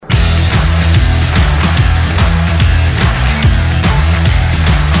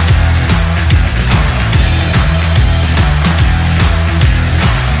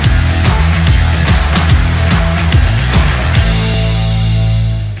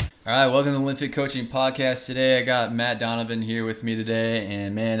All right, welcome to the Olympic Coaching Podcast. Today I got Matt Donovan here with me today,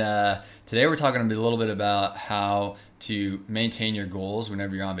 and today we're talking a little bit about how to maintain your goals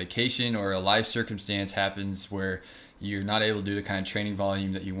whenever you're on vacation or a life circumstance happens where you're not able to do the kind of training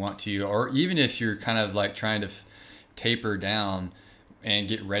volume that you want to, or even if you're kind of like trying to taper down and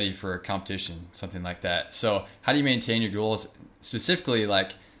get ready for a competition, something like that. So, how do you maintain your goals? Specifically,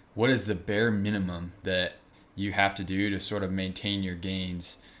 like what is the bare minimum that you have to do to sort of maintain your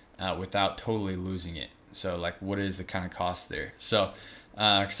gains without totally losing it? So like what is the kind of cost there? So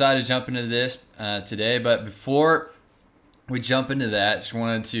excited to jump into this today, but before we jump into that, just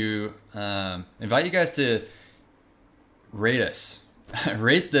wanted to invite you guys to rate us.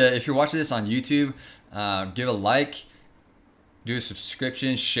 If you're watching this on YouTube, give a like, do a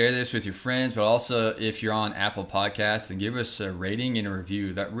subscription, share this with your friends, but also if you're on Apple Podcasts, then give us a rating and a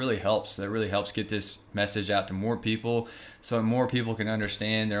review. That really helps. That really helps get this message out to more people, so more people can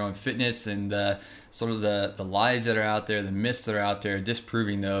understand their own fitness and sort of the lies that are out there, the myths that are out there,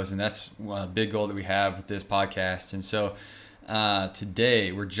 disproving those. And that's a big goal that we have with this podcast. And so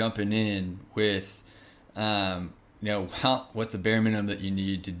today we're jumping in with, what's the bare minimum that you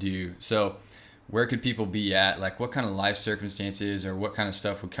need to do. So where could people be at? Like what kind of life circumstances or what kind of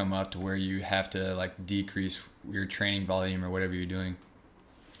stuff would come up to where you have to like decrease your training volume or whatever you're doing?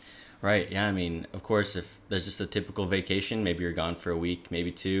 Right. Yeah. I mean, of course, if there's just a typical vacation, maybe you're gone for a week,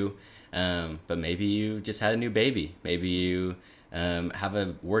 maybe two, but maybe you just had a new baby. Maybe you have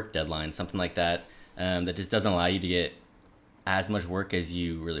a work deadline, something like that, that just doesn't allow you to get as much work as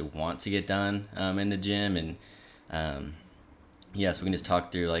you really want to get done in the gym. And so we can just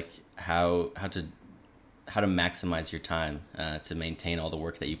talk through like how to maximize your time to maintain all the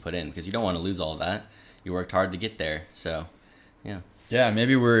work that you put in, because you don't want to lose all of that. You worked hard to get there. So yeah,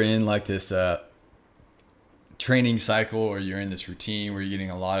 maybe we're in like this training cycle, or you're in this routine where you're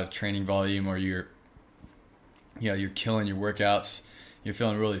getting a lot of training volume, or you're killing your workouts, you're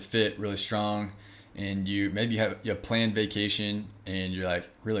feeling really fit, really strong, and you have planned vacation and you're like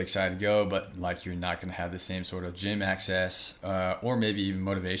really excited to go, but like you're not going to have the same sort of gym access or maybe even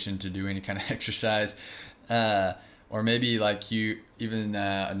motivation to do any kind of exercise, or maybe like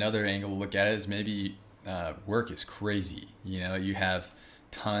another angle to look at it is maybe work is crazy. You have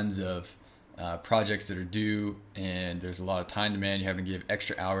tons of projects that are due, and there's a lot of time demand. You have to give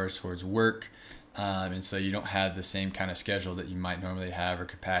extra hours towards work, and so you don't have the same kind of schedule that you might normally have or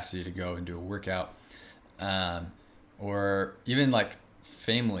capacity to go and do a workout. Or even like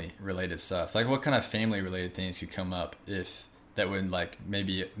family related stuff. Like what kind of family related things could come up if that would like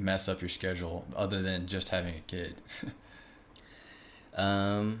maybe mess up your schedule other than just having a kid?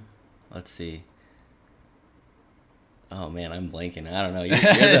 Let's see. Oh man, I'm blanking. I don't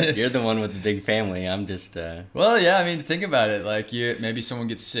know. You're the one with the big family. I'm just. Well, yeah. I mean, think about it. Like maybe someone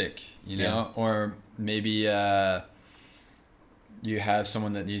gets sick, or maybe you have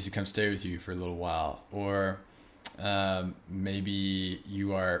someone that needs to come stay with you for a little while, or maybe you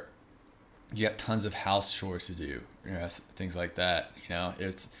got tons of house chores to do, things like that.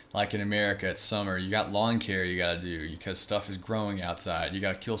 It's like in America, it's summer, you got lawn care you got to do because stuff is growing outside. You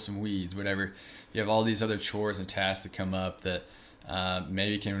got to kill some weeds, whatever. You have all these other chores and tasks that come up that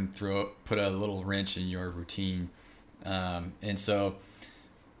maybe can put a little wrench in your routine. And so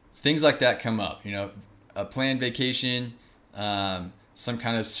things like that come up, a planned vacation, some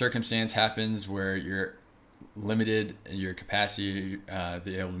kind of circumstance happens where you're limited in your capacity to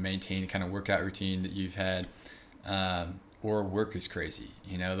be able to maintain the kind of workout routine that you've had, or work is crazy.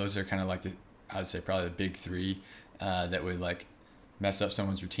 Those are kind of like I would say probably the big three that would like mess up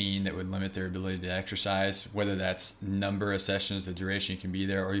someone's routine, that would limit their ability to exercise, whether that's number of sessions, the duration you can be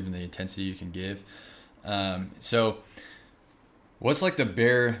there, or even the intensity you can give. So what's like the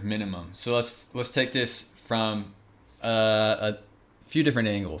bare minimum? So let's take this from a few different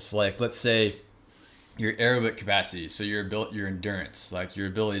angles. Like let's say your aerobic capacity, so your endurance, like your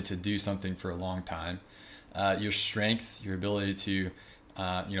ability to do something for a long time, your strength, your ability to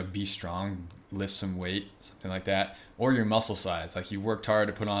be strong, lift some weight, something like that, or your muscle size, like you worked hard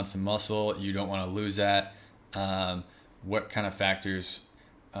to put on some muscle, you don't want to lose that. What kind of factors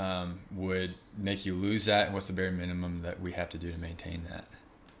would make you lose that, and what's the bare minimum that we have to do to maintain that?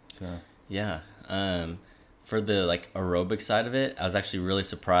 So for the like aerobic side of it, I was actually really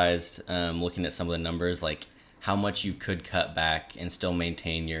surprised looking at some of the numbers, like how much you could cut back and still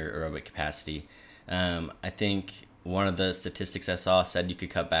maintain your aerobic capacity. I think one of the statistics I saw said you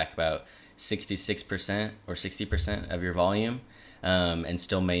could cut back about 66% or 60% of your volume and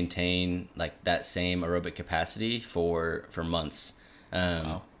still maintain like that same aerobic capacity for months.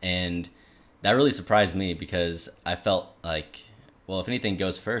 Wow. And that really surprised me because I felt like, well, if anything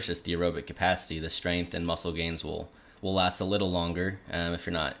goes first, it's the aerobic capacity. The strength and muscle gains will last a little longer if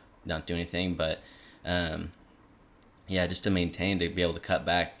you're not doing anything. But yeah, just to maintain, to be able to cut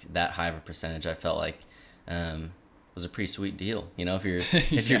back that high of a percentage, I felt like was a pretty sweet deal. You know, if you're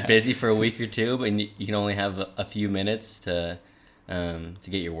you're busy for a week or two, and you can only have a few minutes to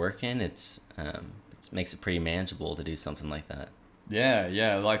get your work in, it makes it pretty manageable to do something like that.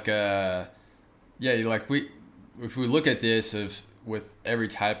 Yeah, like if we look at this with every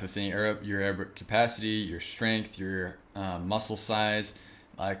type of thing, your aerobic capacity, your strength, your muscle size,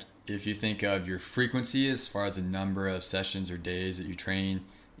 like if you think of your frequency as far as the number of sessions or days that you train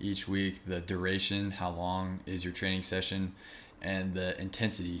each week, the duration, how long is your training session, and the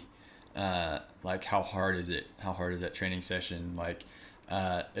intensity, like how hard is that training session, like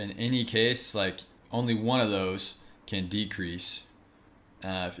in any case, like only one of those can decrease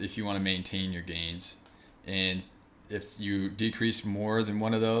if you want to maintain your gains. And if you decrease more than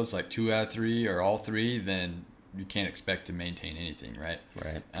one of those, like 2 out of 3 or all 3, then you can't expect to maintain anything, right?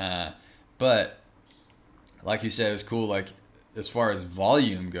 Right. But like you said, it was cool. Like as far as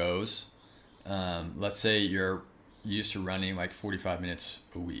volume goes, let's say you're used to running like 45 minutes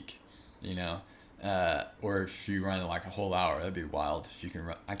a week, you know, or if you run like a whole hour, that'd be wild. If you can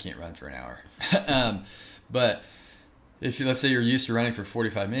run, I can't run for an hour. But if let's say you're used to running for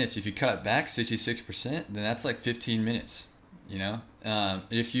 45 minutes, if you cut it back 66%, then that's like 15 minutes, you know?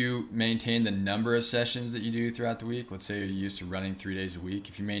 If you maintain the number of sessions that you do throughout the week, let's say you're used to running 3 days a week.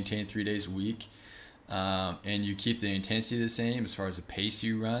 If you maintain 3 days a week, and you keep the intensity the same as far as the pace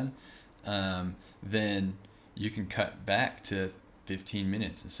you run, then you can cut back to 15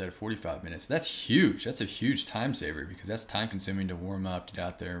 minutes instead of 45 minutes. That's huge. That's a huge time saver because that's time consuming to warm up, get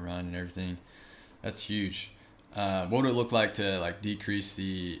out there and run and everything. That's huge. What would it look like to like decrease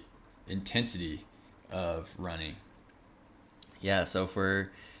the intensity of running? Yeah, so if we're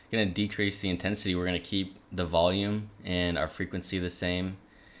going to decrease the intensity, we're going to keep the volume and our frequency the same.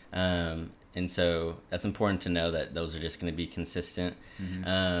 And so that's important to know that those are just going to be consistent.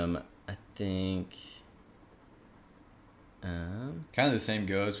 Mm-hmm. I think... kind of the same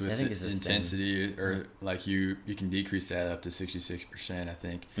goes with the intensity, or like you can decrease that up to 66%, I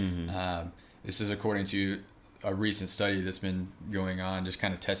think. Mm-hmm. This is according to a recent study that's been going on, just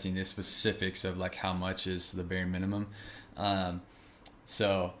kind of testing the specifics of like how much is the bare minimum.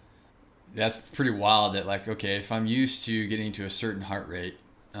 So that's pretty wild that like, okay, if I'm used to getting to a certain heart rate,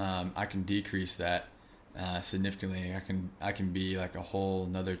 I can decrease that significantly. I can be like a whole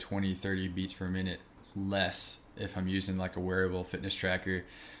another 20-30 beats per minute less if I'm using like a wearable fitness tracker,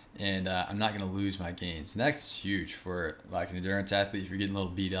 and I'm not going to lose my gains. And that's huge for like an endurance athlete. If you're getting a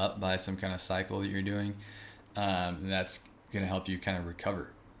little beat up by some kind of cycle that you're doing, that's going to help you kind of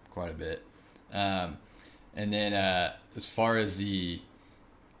recover quite a bit. And then as far as the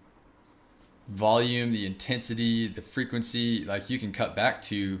volume, the intensity, the frequency, like you can cut back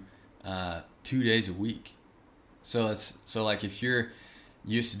to 2 days a week. So like if you're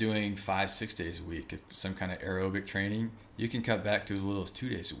used to doing 5-6 days a week, some kind of aerobic training, you can cut back to as little as 2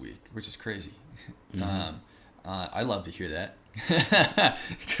 days a week, which is crazy. Mm-hmm. I love to hear that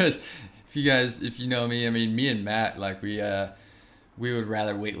because if you know me, I mean, me and Matt, like we would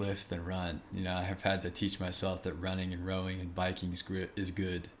rather weightlift than run. You know, I have had to teach myself that running and rowing and biking is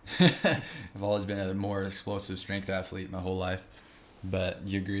good. I've always been a more explosive strength athlete my whole life. But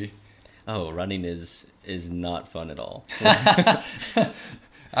you agree? Oh, running is not fun at all.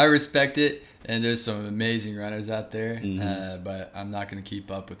 I respect it, and there's some amazing runners out there, mm-hmm. But I'm not going to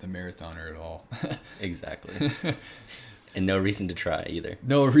keep up with a marathoner at all. Exactly. And no reason to try either.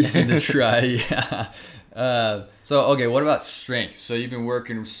 No reason to try, yeah. So, okay, what about strength? So you've been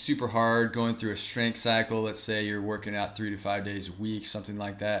working super hard, going through a strength cycle. Let's say you're working out 3 to 5 days a week, something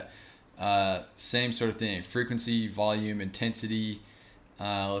like that. Same sort of thing, frequency, volume, intensity.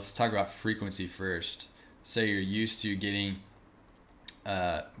 Let's talk about frequency first. Say you're used to getting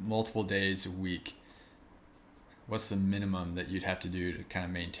multiple days a week. What's the minimum that you'd have to do to kind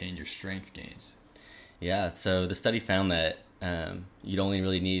of maintain your strength gains? Yeah, so the study found that you'd only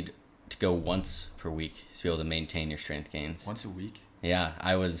really need to go once per week to be able to maintain your strength gains. Once a week? Yeah,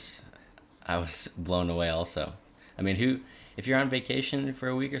 I was blown away also. I mean, if you're on vacation for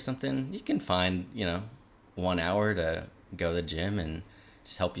a week or something, you can find, 1 hour to go to the gym and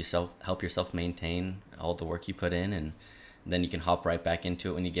just help yourself maintain all the work you put in, and then you can hop right back into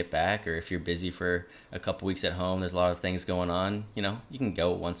it when you get back. Or if you're busy for a couple weeks at home, there's a lot of things going on, you can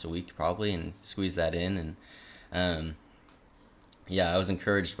go once a week probably and squeeze that in. And I was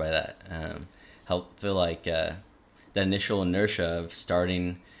encouraged by that. Feel like the initial inertia of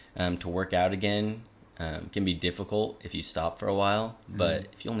starting to work out again can be difficult if you stop for a while. But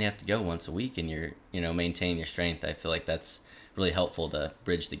if you only have to go once a week and you're, maintaining your strength, I feel like that's really helpful to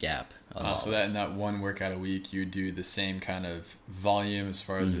bridge the gap. So that in that one workout a week, you do the same kind of volume as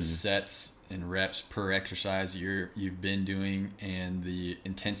far as the sets and reps per exercise you've been doing, and the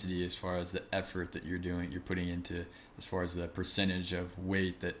intensity as far as the effort that you're putting into, as far as the percentage of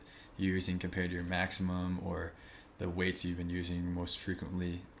weight that you're using compared to your maximum, or the weights you've been using most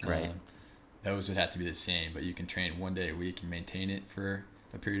frequently. Right. Those would have to be the same, but you can train 1 day a week and maintain it for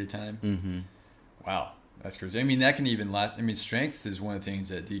a period of time. Mm-hmm. Wow, that's crazy. I mean, that can even last. I mean, strength is one of the things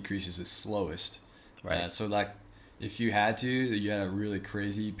that decreases the slowest. Right. So like, if you had a really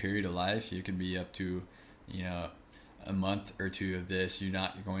crazy period of life, you could be up to, a month or two of this. You're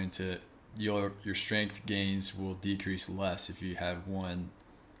not going to, your strength gains will decrease less if you have one,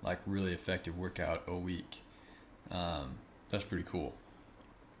 like, really effective workout a week. That's pretty cool.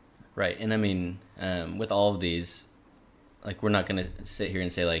 Right. And I mean, with all of these, like, we're not going to sit here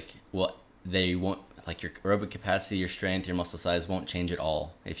and say, like, well, they won't, like, your aerobic capacity, your strength, your muscle size won't change at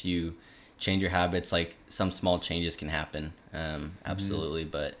all. If you change your habits, like, some small changes can happen. Absolutely.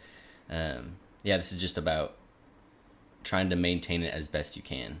 But, this is just about trying to maintain it as best you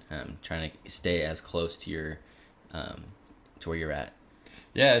can. Trying to stay as close to your, to where you're at.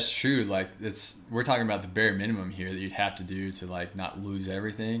 Yeah, it's true. Like, we're talking about the bare minimum here that you'd have to do to, like, not lose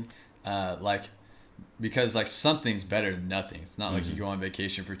everything. Because, like, something's better than nothing. It's not like you go on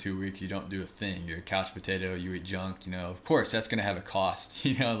vacation for 2 weeks, you don't do a thing. You're a couch potato, you eat junk, of course that's going to have a cost,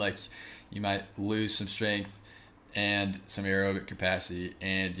 like, you might lose some strength and some aerobic capacity,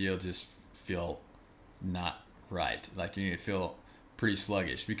 and you'll just feel not right. Like, you feel pretty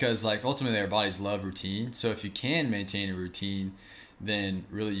sluggish, because, like, ultimately our bodies love routine. So if you can maintain a routine, then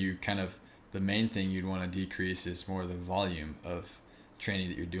really the main thing you'd want to decrease is more the volume of training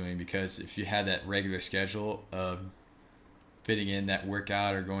that you're doing. Because if you had that regular schedule of fitting in that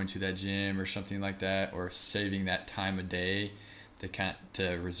workout or going to that gym or something like that, or saving that time a day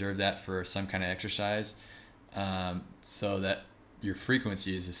to reserve that for some kind of exercise, so that your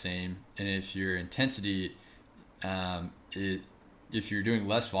frequency is the same, and if your intensity, if you're doing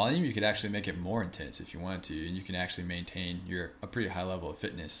less volume, you could actually make it more intense if you wanted to, and you can actually maintain a pretty high level of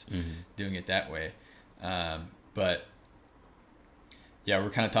fitness doing it that way. But yeah,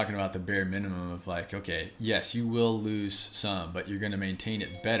 we're kind of talking about the bare minimum of, like, okay, yes, you will lose some, but you're going to maintain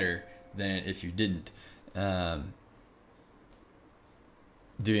it better than if you didn't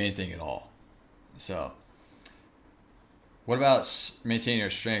do anything at all. So what about maintaining our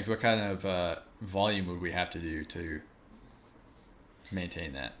strength? What kind of volume would we have to do to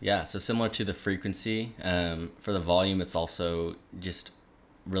maintain that? Yeah, so similar to the frequency, for the volume, it's also just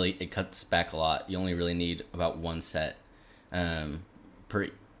really, it cuts back a lot. You only really need about one set per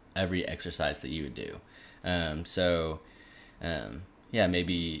every exercise that you would do.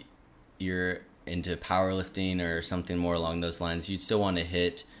 Maybe you're into powerlifting or something more along those lines. You'd still want to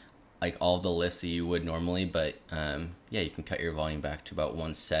hit, like, all the lifts that you would normally, but you can cut your volume back to about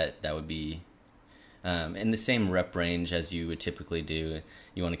one set. That would be in the same rep range as you would typically do.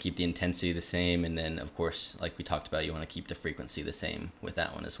 You want to keep the intensity the same, and then, of course, like we talked about, you want to keep the frequency the same with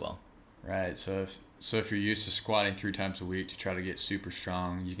that one as well. Right. So if you're used to squatting 3 times a week to try to get super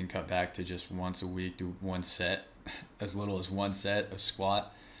strong, you can cut back to just once a week, do one set, as little as one set of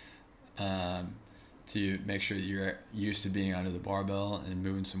squat, to make sure that you're used to being under the barbell and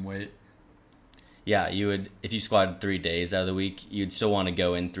moving some weight. Yeah, you would, if you squatted 3 days out of the week, you'd still want to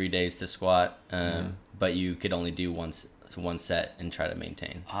go in 3 days to squat, but you could only do one set and try to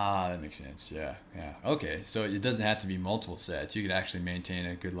maintain. That makes sense. Yeah. Okay, so it doesn't have to be multiple sets. You could actually maintain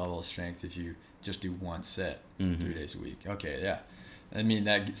a good level of strength if you just do one set 3 days a week. Okay, yeah. I mean,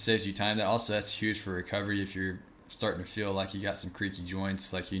 that saves you time. That's huge for recovery. If you're starting to feel like you got some creaky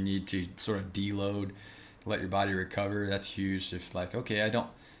joints, like you need to sort of deload, let your body recover, that's huge. If, like, okay,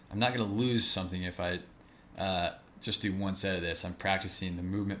 I'm not going to lose something if I just do one set of this. I'm practicing the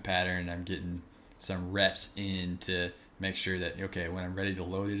movement pattern. I'm getting some reps in to make sure that, okay, when I'm ready to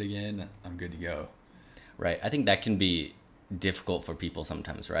load it again, I'm good to go. Right. I think that can be difficult for people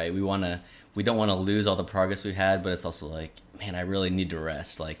sometimes, right? We don't want to lose all the progress we've had, but it's also like, man, I really need to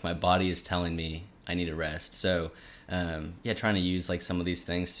rest. Like, my body is telling me I need to rest. So, trying to use, like, some of these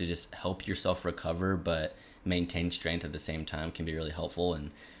things to just help yourself recover, but maintain strength at the same time can be really helpful.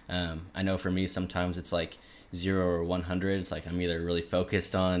 And I know for me, sometimes it's like 0 or 100. It's like I'm either really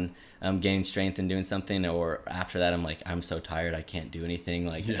focused on gaining strength and doing something, or after that I'm like, I'm so tired, I can't do anything.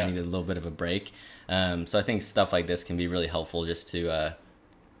 Like, I need a little bit of a break. So I think stuff like this can be really helpful just to,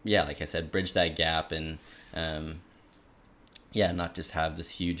 like I said, bridge that gap and, not just have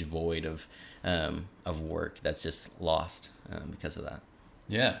this huge void of of work that's just lost because of that.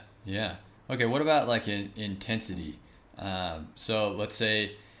 Yeah, yeah. Okay, what about like in intensity? So let's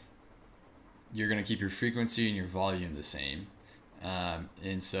say you're going to keep your frequency and your volume the same.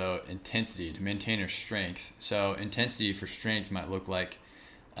 And so intensity to maintain your strength. So intensity for strength might look like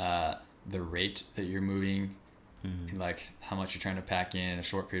the rate that you're moving, and like how much you're trying to pack in a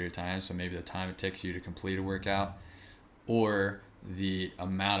short period of time. So maybe the time it takes you to complete a workout, or the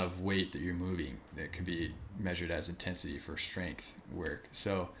amount of weight that you're moving that could be measured as intensity for strength work.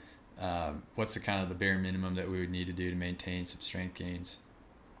 So what's the kind of the bare minimum that we would need to do to maintain some strength gains?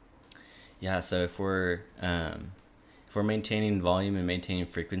 Yeah, so if we're maintaining volume and maintaining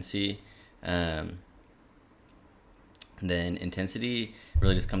frequency, then intensity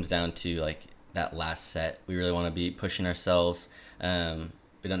really just comes down to like that last set. We really want to be pushing ourselves. We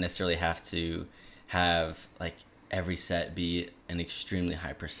don't necessarily have to have like every set be an extremely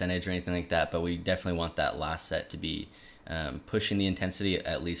high percentage or anything like that, but we definitely want that last set to be pushing the intensity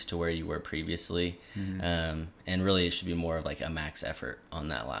at least to where you were previously. And really it should be more of like a max effort on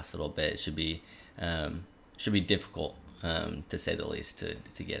that last little bit. It should be difficult, to say the least,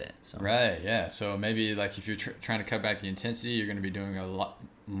 to get it. So. Right, yeah. So maybe like if you're trying to cut back the intensity, you're going to be doing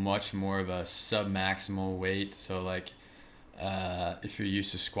much more of a sub-maximal weight. So like if you're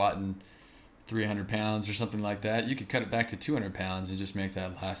used to squatting 300 pounds or something like that, you could cut it back to 200 pounds and just make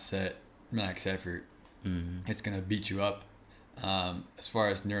that last set max effort. It's going to beat you up. As far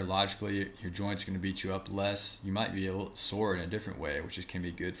as neurologically, your joints are going to beat you up less. You might be a little sore in a different way, which can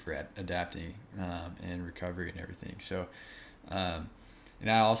be good for adapting and recovery and everything. So, and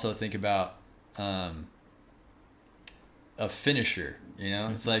I also think about a finisher.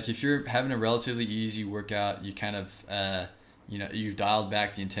 It's like if you're having a relatively easy workout, you kind of you've dialed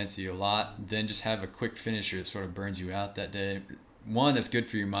back the intensity a lot, then just have a quick finisher that sort of burns you out that day. One, that's good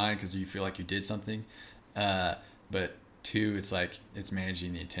for your mind because you feel like you did something, but two, it's like it's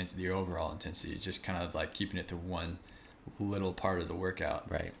managing the intensity, the overall intensity, just kind of like keeping it to one little part of the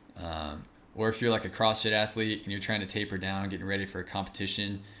workout. Right. Or if you're like a CrossFit athlete and you're trying to taper down, getting ready for a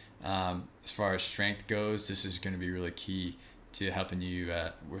competition, as far as strength goes, this is going to be really key to helping you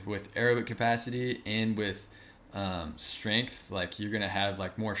with aerobic capacity and with strength. Like you're going to have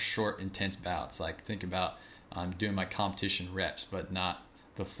like more short, intense bouts. Like think about doing my competition reps, but not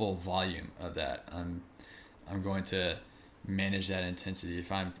the full volume of that. I'm going to manage that intensity.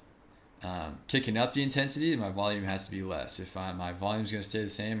 If I'm kicking up the intensity, my volume has to be less. If my volume is going to stay the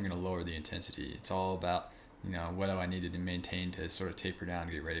same, I'm going to lower the intensity. It's all about what do I need to maintain to sort of taper down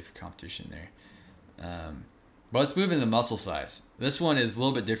and get ready for competition there. But let's move into muscle size. This one is a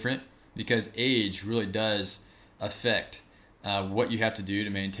little bit different because age really does affect what you have to do to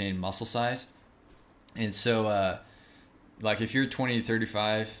maintain muscle size. And so like if you're 20 to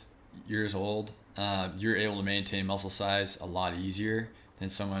 35 years old, you're able to maintain muscle size a lot easier than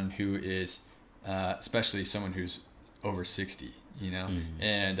someone who is, especially someone who's over 60,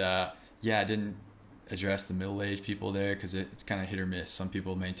 And I didn't address the middle-aged people there because it's kind of hit or miss. Some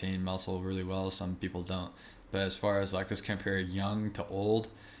people maintain muscle really well, some people don't. But as far as like, let's compare young to old.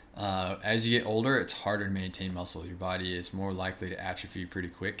 As you get older, it's harder to maintain muscle. Your body is more likely to atrophy pretty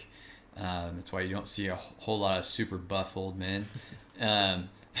quick. That's why you don't see a whole lot of super buff old men.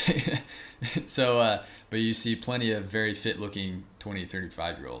 But you see plenty of very fit looking 20 to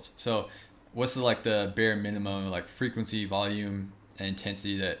 35 year olds. So what's the bare minimum like frequency, volume, and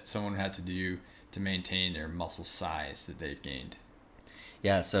intensity that someone had to do to maintain their muscle size that they've gained?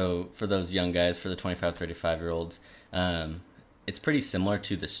 Yeah, so for those young guys, for the 25, 35-year-olds, it's pretty similar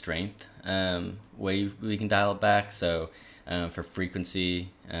to the strength way we can dial it back. So for frequency,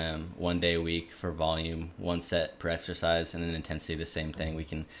 1 day a week. For volume, 1 set per exercise. And then intensity, the same thing. We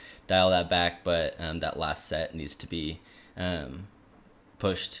can dial that back, but that last set needs to be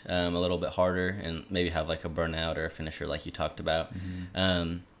pushed a little bit harder and maybe have like a burnout or a finisher like you talked about.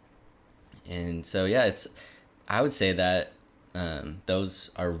 And so, yeah, I would say that those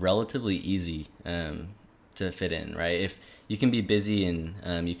are relatively easy to fit in, right? If you can be busy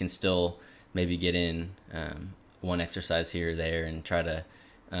and you can still maybe get in one exercise here or there and try to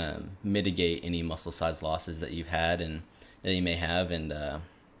mitigate any muscle size losses that you've had and that you may have. And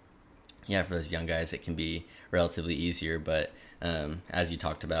for those young guys, it can be relatively easier. But as you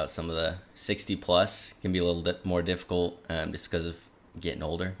talked about, some of the 60 plus can be a little bit more difficult just because of getting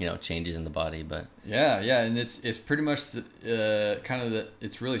older, changes in the body. But and it's pretty much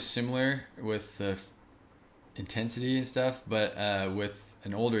it's really similar with the intensity and stuff, but with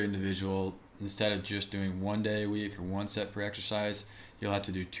an older individual, instead of just doing 1 day a week or 1 set per exercise, you'll have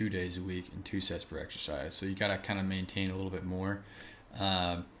to do 2 days a week and 2 sets per exercise. So you got to kind of maintain a little bit more.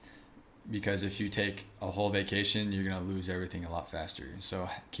 because if you take a whole vacation, you're going to lose everything a lot faster. So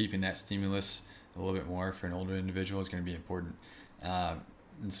keeping that stimulus a little bit more for an older individual is going to be important.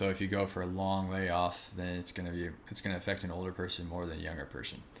 And so if you go for a long layoff, then it's going to affect an older person more than a younger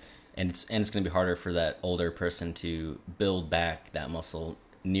person. And it's going to be harder for that older person to build back that muscle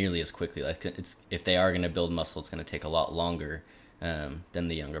nearly as quickly. Like if they are going to build muscle, it's going to take a lot longer than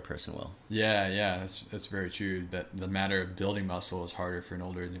the younger person will. Yeah, that's very true. That the matter of building muscle is harder for an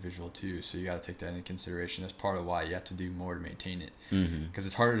older individual too. So you got to take that into consideration. That's part of why you have to do more to maintain it, because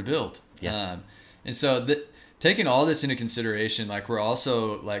it's harder to build. Yeah. And so taking all this into consideration, like we're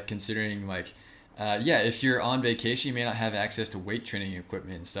also like considering like, if you're on vacation, you may not have access to weight training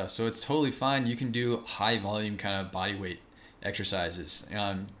equipment and stuff. So it's totally fine. You can do high volume kind of body weight exercises.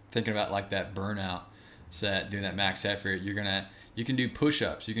 Thinking about like that burnout set, doing that max effort, you can do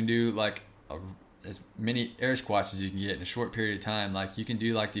push-ups. You can do like as many air squats as you can get in a short period of time. Like you can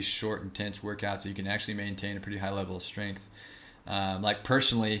do like these short, intense workouts so you can actually maintain a pretty high level of strength. Like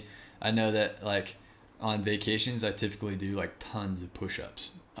personally, I know that like on vacations, I typically do like tons of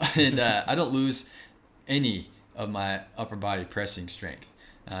push-ups. And I don't lose any of my upper body pressing strength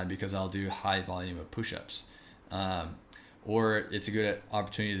because I'll do high volume of push-ups. Or it's a good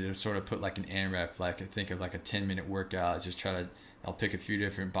opportunity to sort of put like an AMRAP, like I think of like a 10-minute workout. I'll pick a few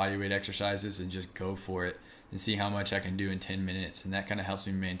different body weight exercises and just go for it and see how much I can do in 10 minutes. And that kind of helps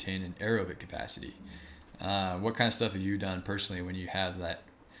me maintain an aerobic capacity. What kind of stuff have you done personally when you have that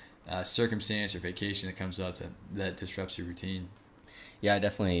circumstance or vacation that comes up that disrupts your routine? Yeah, I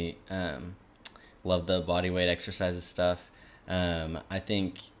definitely love the body weight exercises stuff. I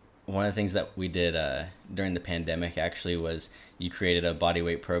think one of the things that we did during the pandemic actually was you created a body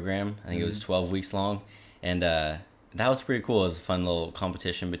weight program. I think it was 12 weeks long. And that was pretty cool. It was a fun little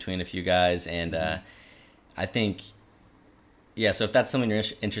competition between a few guys. And I think, so if that's something you're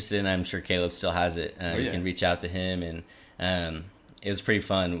interested in, I'm sure Caleb still has it. You can reach out to him. And it was pretty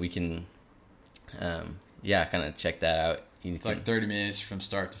fun. We can, kind of check that out. It's like 30 minutes from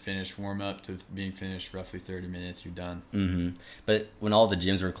start to finish, warm up to being finished, roughly 30 minutes, you're done. Mm-hmm. But when all the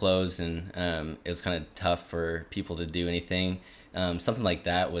gyms were closed and it was kind of tough for people to do anything, something like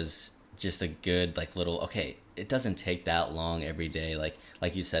that was just a good like little, okay, it doesn't take that long every day.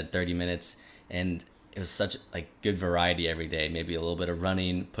 Like you said, 30 minutes. And it was such like good variety every day. Maybe a little bit of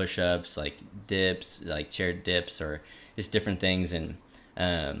running, push-ups, like dips, like chair dips, or just different things. And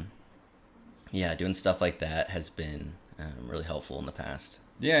doing stuff like that has been really helpful in the past.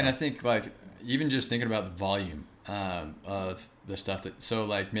 Yeah, so. And I think like even just thinking about the volume of the stuff so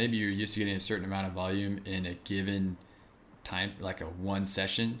like maybe you're used to getting a certain amount of volume in a given time, like a one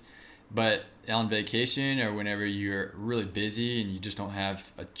session, but on vacation or whenever you're really busy and you just don't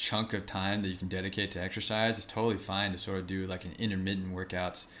have a chunk of time that you can dedicate to exercise, it's totally fine to sort of do like an intermittent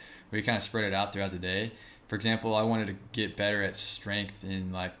workouts where you kind of spread it out throughout the day. For example, I wanted to get better at strength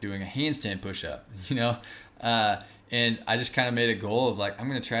in like doing a handstand push-up, and I just kind of made a goal of like, I'm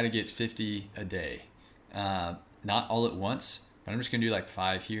going to try to get 50 a day. Not all at once, but I'm just going to do like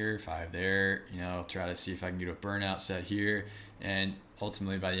 5 here, 5 there, try to see if I can get a burnout set here. And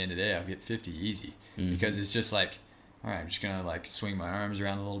ultimately by the end of the day, I'll get 50 easy because it's just like, all right, I'm just going to like swing my arms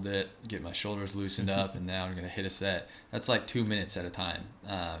around a little bit, get my shoulders loosened up, and now I'm going to hit a set. That's like 2 minutes at a time.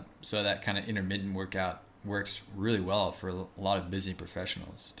 So that kind of intermittent workout works really well for a lot of busy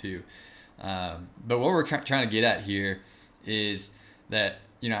professionals too. But what we're trying to get at here is that,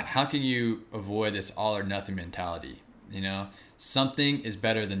 how can you avoid this all or nothing mentality? Something is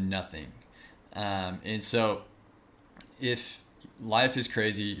better than nothing. And so if life is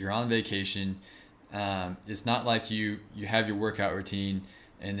crazy, you're on vacation, it's not like you have your workout routine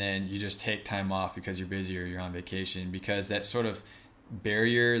and then you just take time off because you're busy or you're on vacation, because that sort of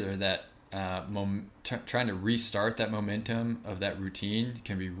barrier or that trying to restart that momentum of that routine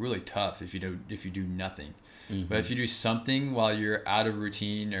can be really tough if you do nothing. But if you do something while you're out of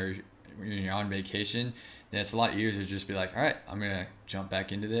routine or you're on vacation, then it's a lot easier to just be like, all right, I'm gonna jump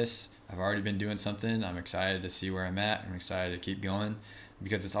back into this. I've already been doing something. I'm excited to see where I'm at. I'm excited to keep going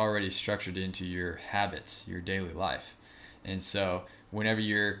because it's already structured into your habits, your daily life. And so whenever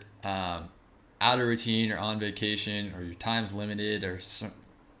you're out of routine or on vacation or your time's limited or some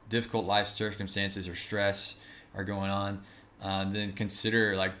difficult life circumstances or stress are going on, then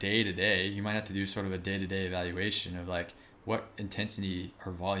consider like day to day. You might have to do sort of a day-to-day evaluation of like, what intensity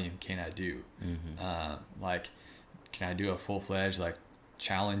or volume can I do? Like, can I do a full-fledged like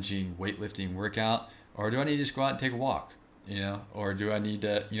challenging weightlifting workout, or do I need to just go out and take a walk? Or do I need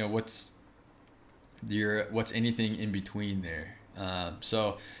to, what's anything in between there?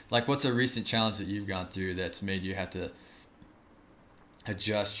 So like, what's a recent challenge that you've gone through that's made you have to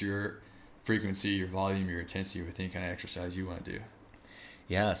adjust your frequency, your volume, your intensity with any kind of exercise you want to do?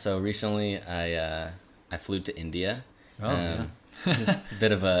 Yeah, so recently I flew to India. Oh, yeah. A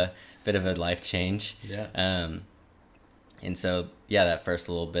bit of a life change. Yeah. And so yeah, that first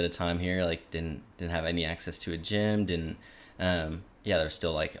little bit of time here, like didn't have any access to a gym. Didn't there's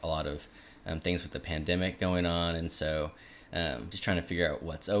still like a lot of things with the pandemic going on, and so just trying to figure out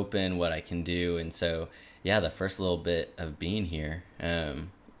what's open, what I can do. And so yeah, the first little bit of being here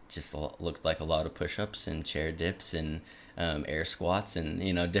just looked like a lot of push-ups and chair dips and air squats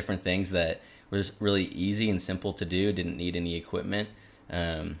and different things that was really easy and simple to do. Didn't need any equipment.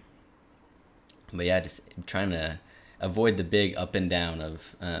 But yeah, just trying to avoid the big up and down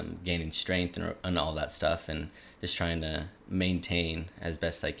of gaining strength and all that stuff, and just trying to maintain as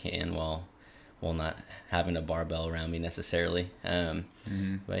best I can while not having a barbell around me necessarily.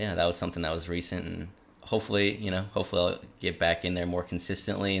 But yeah, that was something that was recent, and hopefully I'll get back in there more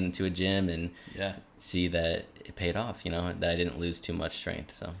consistently into a gym and see that it paid off, that I didn't lose too much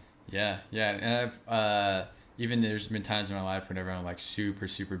strength. So yeah. And I've even there's been times in my life whenever I'm like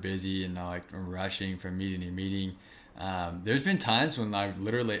super busy and I'm rushing from meeting to meeting. There's been times when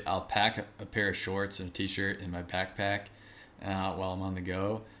I'll pack a pair of shorts and a t-shirt in my backpack while I'm on the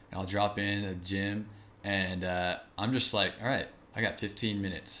go, and I'll drop in the gym, and I'm just like, all right, I got 15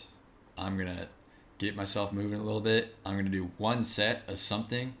 minutes. I'm gonna get myself moving a little bit. I'm gonna do one set of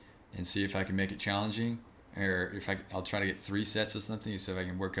something and see if I can make it challenging, or I'll try to get 3 sets of something, so if I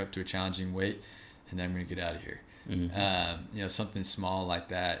can work up to a challenging weight, and then I'm gonna get out of here. Something small like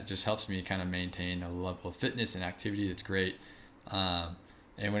that, it just helps me kind of maintain a level of fitness and activity that's great. And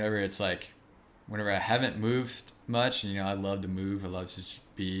whenever I haven't moved much, I love to move. I love to just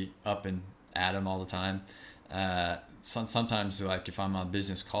be up and at 'em all the time. Sometimes like if I'm on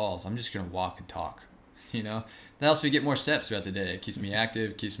business calls, I'm just gonna walk and talk. That helps me get more steps throughout the day. It keeps me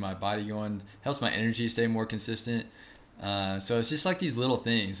active, keeps my body going, helps my energy stay more consistent. So it's just like these little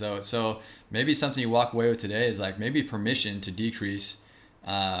things. So maybe something you walk away with today is like maybe permission to decrease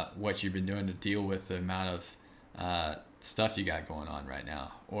what you've been doing to deal with the amount of stuff you got going on right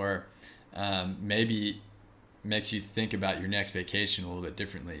now, or maybe makes you think about your next vacation a little bit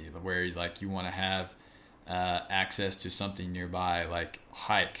differently, where like you want to have access to something nearby, like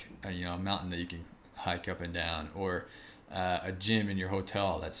hike, a mountain that you can hike up and down, or a gym in your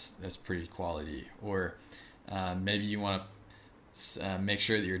hotel that's pretty quality, or maybe you want to make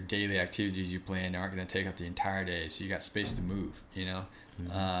sure that your daily activities you plan aren't going to take up the entire day, so you got space to move,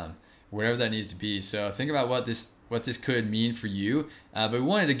 whatever that needs to be. So think about what this could mean for you. But we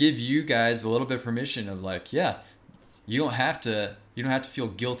wanted to give you guys a little bit of permission of like, you don't have to feel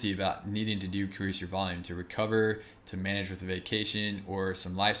guilty about needing to decrease your volume to recover, to manage with a vacation or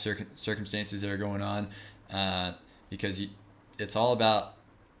some life circumstances that are going on, because it's all about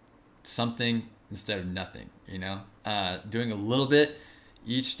something instead of nothing. Doing a little bit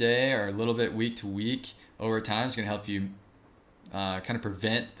each day or a little bit week to week over time is going to help you kind of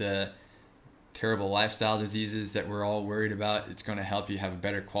prevent the terrible lifestyle diseases that we're all worried about. It's going to help you have a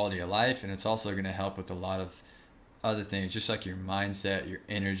better quality of life, and it's also going to help with a lot of other things, just like your mindset, your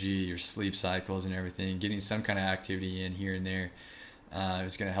energy, your sleep cycles and everything. Getting some kind of activity in here and there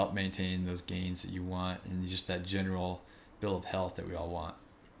is going to help maintain those gains that you want, and just that general bill of health that we all want.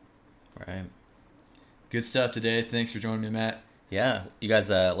 Right. Good stuff today. Thanks for joining me, Matt. Yeah, you guys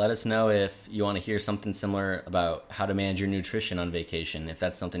let us know if you want to hear something similar about how to manage your nutrition on vacation. If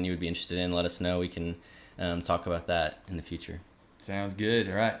that's something you would be interested in, let us know. We can talk about that in the future. Sounds good.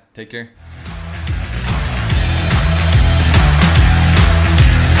 All right. Take care.